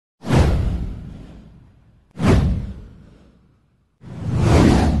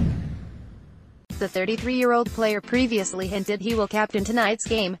The 33-year-old player previously hinted he will captain tonight's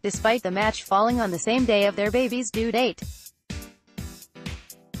game, despite the match falling on the same day of their baby's due date.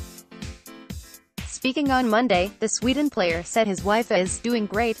 Speaking on Monday, the Sweden player said his wife is doing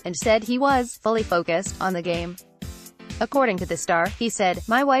great, and said he was fully focused on the game. According to the Star, he said,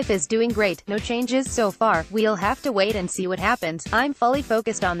 "My wife is doing great, no changes so far, we'll have to wait and see what happens. I'm fully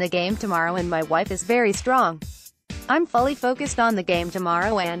focused on the game tomorrow and my wife is very strong. I'm fully focused on the game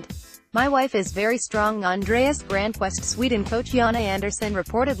tomorrow and my wife is very strong." Andreas Granqvist Sweden coach Jana Andersson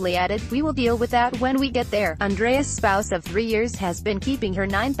reportedly added, "We will deal with that when we get there." Andreas' spouse of 3 years has been keeping her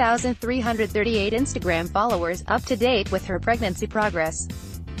 9,338 Instagram followers up to date with her pregnancy progress.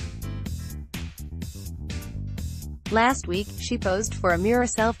 Last week, she posed for a mirror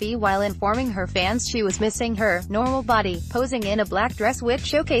selfie while informing her fans she was missing her normal body. Posing in a black dress which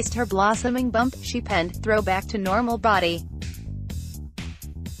showcased her blossoming bump, she penned, "Throwback to normal body."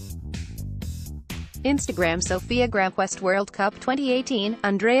 Instagram Sofia Granqvist World Cup 2018.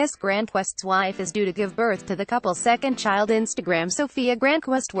 Andreas Granqvist's wife is due to give birth to the couple's second child. Instagram Sofia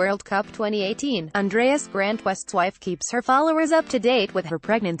Granqvist World Cup 2018. Andreas Granqvist's wife keeps her followers up to date with her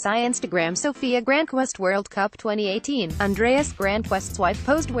pregnancy. Instagram Sofia Granqvist World Cup 2018. Andreas Granqvist's wife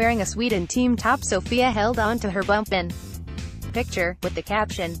posed wearing a Sweden team top. Sofia held on to her bump in picture, with the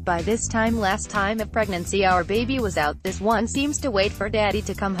caption, "By this time last time of pregnancy our baby was out. This one seems to wait for daddy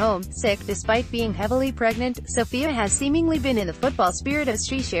to come home sick." Despite being heavily pregnant, Sofia has seemingly been in the football spirit as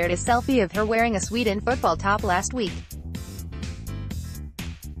she shared a selfie of her wearing a Sweden football top last week.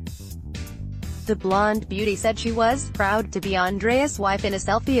 The blonde beauty said she was proud to be Andreas' wife in a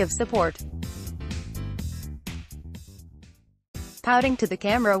selfie of support. Pouting to the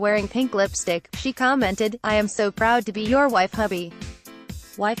camera wearing pink lipstick, she commented, "I am so proud to be your wife, hubby."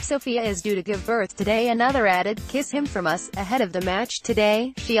 Wife Sofia is due to give birth today. Another added, "Kiss him from us," ahead of the match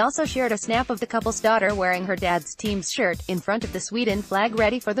today. She also shared a snap of the couple's daughter wearing her dad's team's shirt, in front of the Sweden flag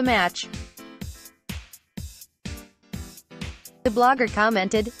ready for the match. The blogger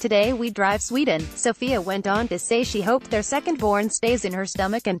commented, "Today we drive Sweden." Sofia went on to say she hoped their second-born stays in her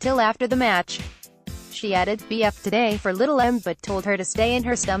stomach until after the match. She added, "BF today for little M, but told her to stay in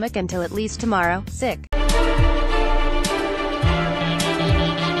her stomach until at least tomorrow, sick."